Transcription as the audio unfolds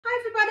Hi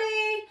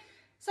everybody!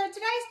 So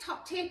today's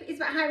top tip is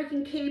about how we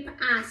can keep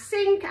our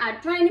sink, our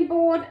draining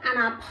board and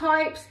our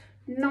pipes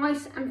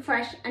nice and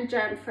fresh and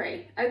germ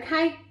free,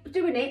 okay? But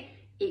doing it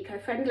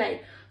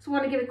eco-friendly. So I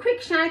want to give a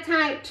quick shout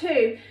out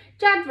to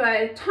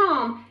Jadro,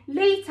 Tom,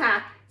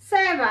 Lita,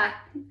 Sarah,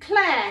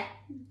 Claire,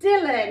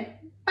 Dylan,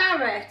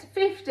 Barrett,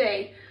 50.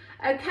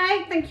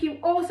 Okay, thank you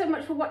all so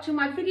much for watching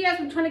my videos.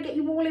 I'm trying to get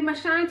you all in my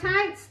shout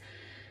outs.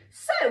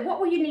 So what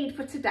will you need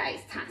for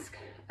today's task?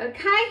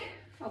 Okay,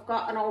 I've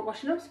got an old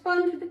washing up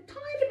sponge with a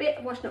tiny bit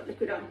of washing up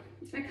liquid on,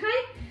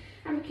 okay?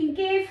 And we can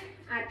give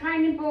our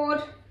draining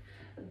board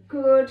a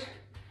good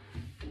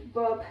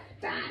rub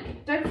down.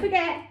 Don't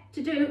forget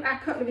to do our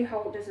cutlery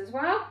holders as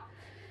well.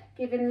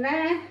 Give in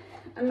there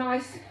a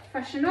nice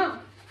freshen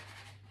up.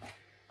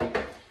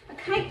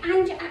 Okay,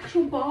 and your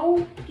actual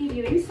bowl. Give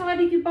your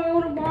inside of your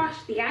bowl a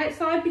wash, the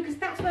outside, because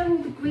that's where all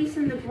the grease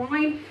and the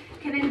grime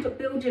can end up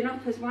building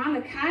up as well,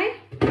 okay?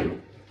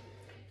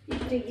 You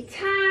can do your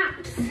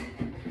taps,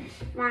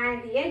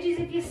 around the edges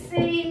of your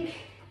sink,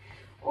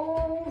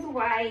 all the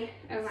way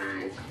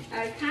around,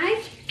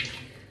 okay?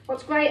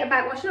 What's great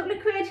about washing up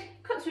liquid,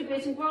 cuts through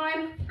grease and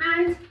grime,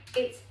 and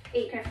it's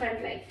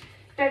eco-friendly.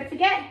 Don't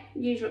forget,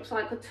 use your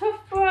upcycled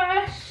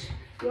toothbrush,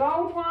 your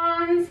old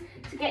ones,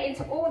 to get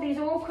into all these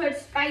awkward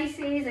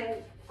spaces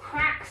and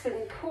cracks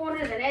and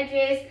corners and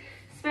edges,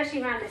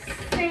 especially around the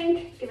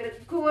sink. Give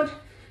it a good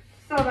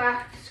thorough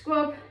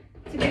scrub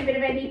to get rid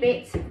of any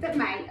bits that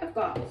may have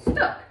got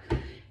stuck.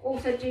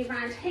 Also do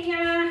around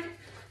here,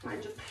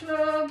 around your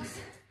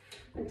plugs,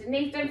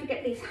 underneath. Don't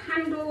forget these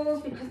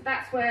handles, because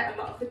that's where a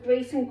lot of the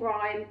grease and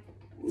grime,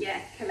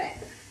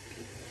 collects.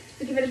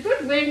 So give it a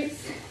good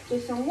rinse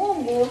with some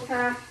warm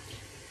water,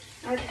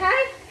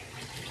 okay?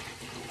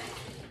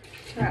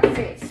 That's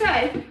it.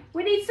 So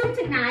we need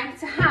something now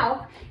to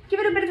help give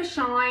it a bit of a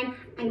shine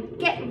and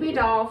get rid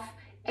of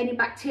any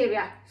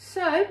bacteria.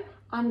 So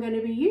I'm going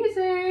to be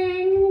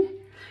using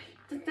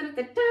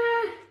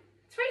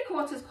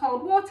 3/4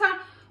 cold water,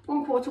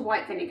 1/4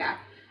 white vinegar.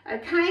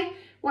 Okay,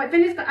 white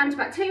vinegar's got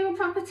antibacterial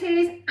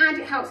properties and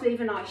it helps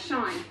leave a nice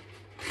shine.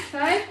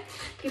 So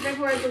give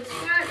everywhere a good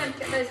squirt. Don't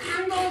forget those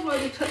handles where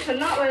we touch a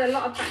lot, where a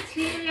lot of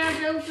bacteria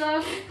builds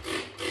up.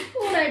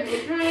 All over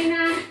your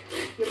drainer,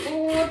 your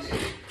board,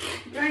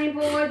 your draining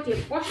board, your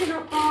washing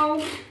up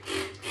bowl,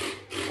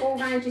 all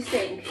around your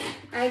sink.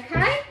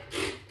 Okay.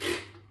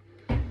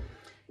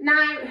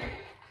 Now,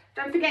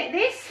 don't forget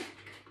this,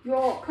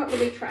 your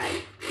cutlery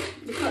tray,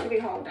 your cutlery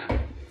holder.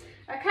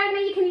 Okay, now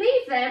you can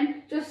leave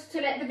them just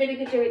to let the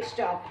vinegar do its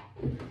job.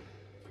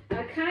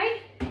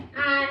 Okay,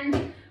 and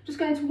I'm just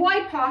going to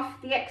wipe off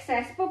the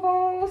excess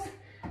bubbles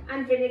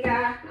and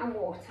vinegar and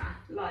water,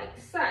 like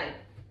so.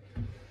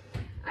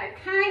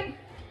 Okay,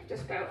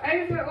 just go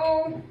over it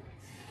all.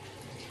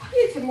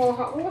 Use some more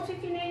hot water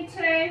if you need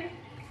to.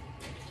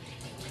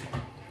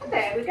 And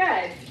there we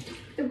go.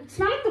 The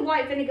smell of the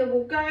white vinegar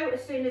will go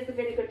as soon as the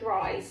vinegar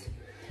dries.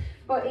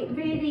 But it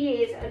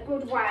really is a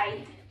good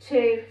way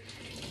to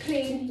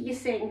clean your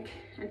sink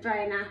and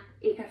drainer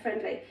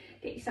eco-friendly.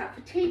 Get yourself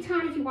a tea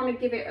time if you want to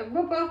give it a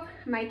rub up,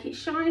 make it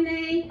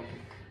shiny.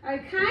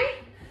 Okay,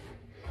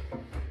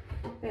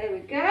 there we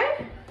go.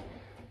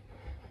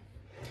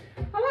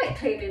 I like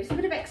cleaning, it's a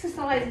bit of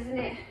exercise, isn't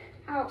it?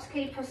 Helps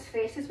keep us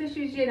fit,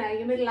 especially as you know,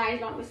 you're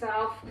middle-aged like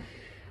myself.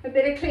 A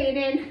bit of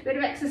cleaning, a bit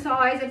of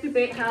exercise, every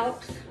bit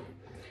helps.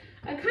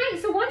 Okay,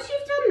 so once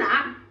you've done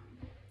that,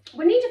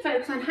 we need to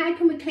focus on how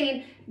can we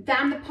clean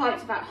down the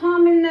pipes without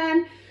harming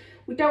them.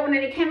 We don't want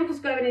any chemicals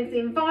going into the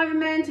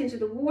environment, into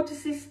the water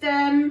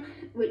system,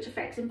 which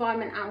affects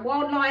environment and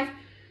wildlife.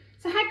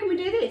 So how can we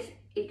do this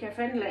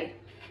eco-friendly?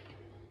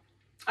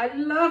 I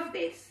love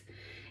this.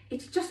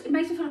 It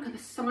makes me feel like I'm a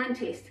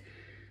scientist.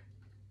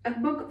 A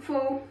mug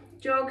full,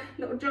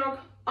 little jug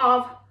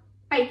of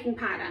baking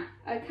powder,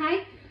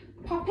 okay?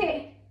 Pop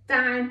it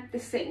down the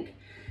sink.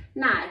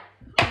 Now,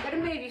 I'm going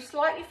to move you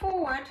slightly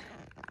forward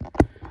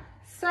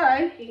so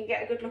you can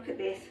get a good look at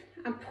this,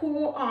 and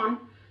pour on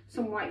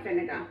some white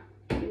vinegar.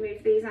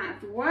 Move these out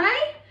of the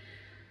way.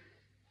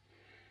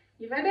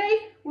 You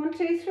ready? 1,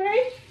 2,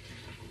 3.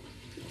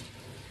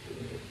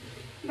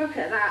 Look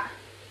at that.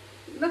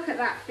 Look at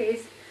that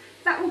fizz.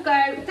 That will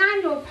go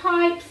down your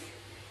pipes,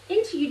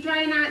 into your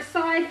drain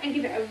outside, and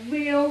give it a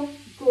real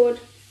good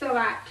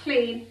thorough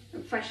clean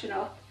and freshen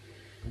up.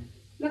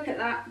 Look at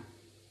that.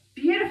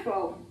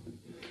 Beautiful.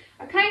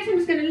 Okay, so I'm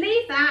just going to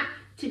leave that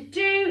to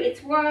do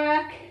its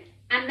work,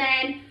 and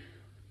then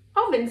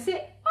I'll rinse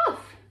it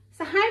off.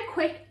 So how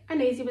quick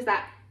and easy was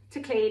that to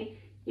clean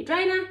your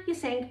drainer, your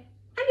sink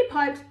and your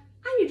pipes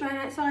and your drain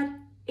outside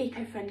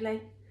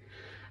eco-friendly?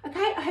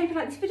 Okay, I hope you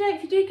like this video.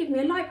 If you do, give me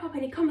a like, pop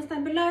any comments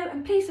down below,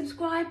 and please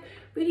subscribe.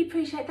 Really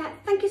appreciate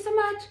that. Thank you so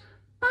much.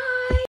 Bye.